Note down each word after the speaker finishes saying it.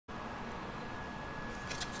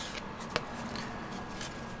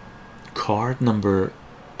Card number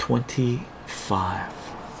 25.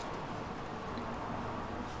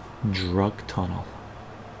 Drug tunnel.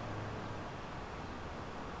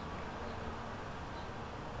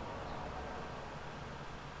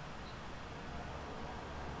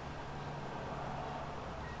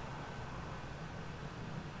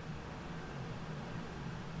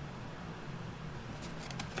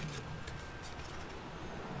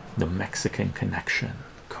 The Mexican connection.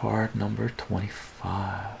 Card number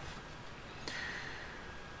 25.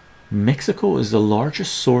 Mexico is the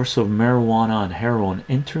largest source of marijuana and heroin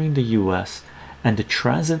entering the US and the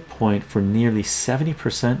transit point for nearly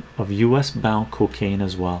 70% of US bound cocaine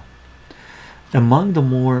as well. Among the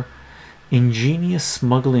more ingenious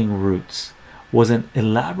smuggling routes was an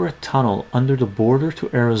elaborate tunnel under the border to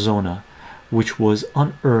Arizona, which was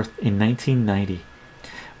unearthed in 1990.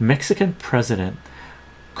 Mexican President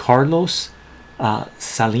Carlos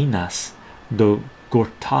Salinas de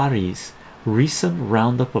Gortari's recent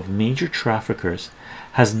roundup of major traffickers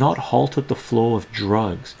has not halted the flow of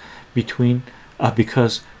drugs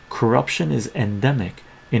because corruption is endemic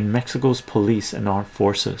in Mexico's police and armed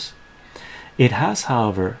forces. It has,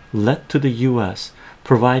 however, led to the US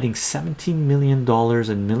providing $17 million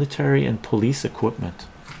in military and police equipment.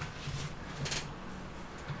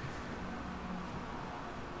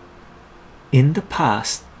 In the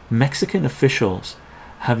past, Mexican officials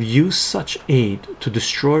have used such aid to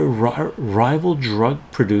destroy rival drug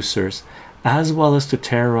producers as well as to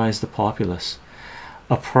terrorize the populace,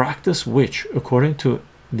 a practice which, according to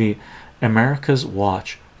the America's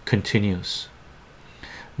Watch, continues.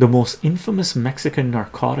 The most infamous Mexican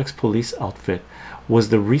narcotics police outfit was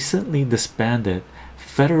the recently disbanded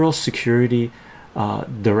Federal Security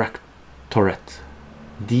Directorate,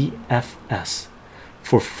 DFS.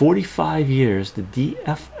 For 45 years, the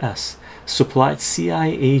DFS supplied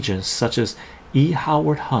CIA agents such as E.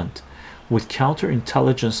 Howard Hunt with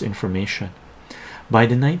counterintelligence information. By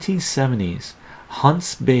the 1970s,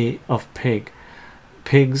 Hunt's Bay of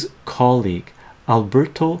Pigs colleague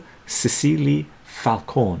Alberto Cecily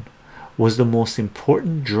Falcon was the most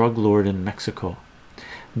important drug lord in Mexico.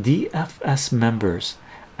 DFS members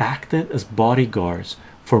acted as bodyguards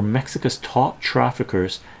for Mexico's top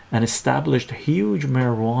traffickers and established huge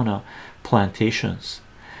marijuana plantations.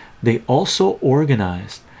 They also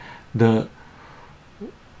organized the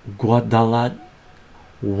Guadalajara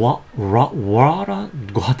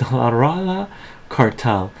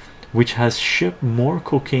cartel, which has shipped more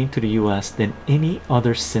cocaine to the US than any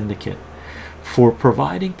other syndicate. For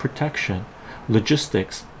providing protection,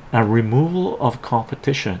 logistics, and removal of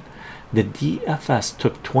competition, the DFS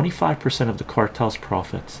took 25% of the cartel's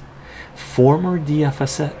profits. Former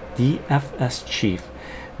DFS chief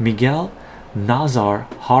Miguel Nazar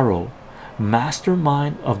Haro,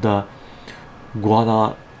 mastermind of the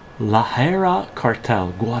Guadalajara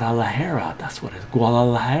cartel, that's what it is,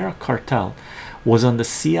 Guadalajara cartel, was on the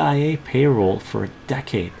CIA payroll for a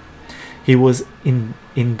decade. He was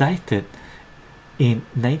indicted in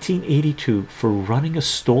 1982 for running a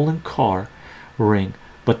stolen car ring,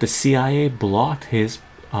 but the CIA blocked his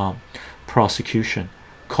prosecution,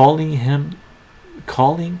 calling him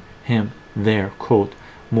their quote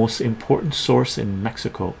most important source in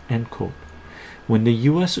Mexico, end quote. When the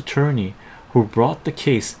US attorney who brought the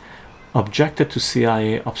case objected to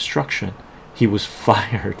CIA obstruction, he was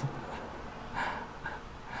fired.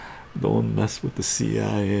 Don't mess with the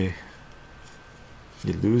CIA.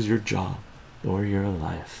 You lose your job or your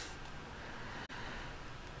life.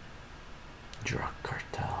 Drug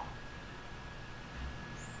cartel.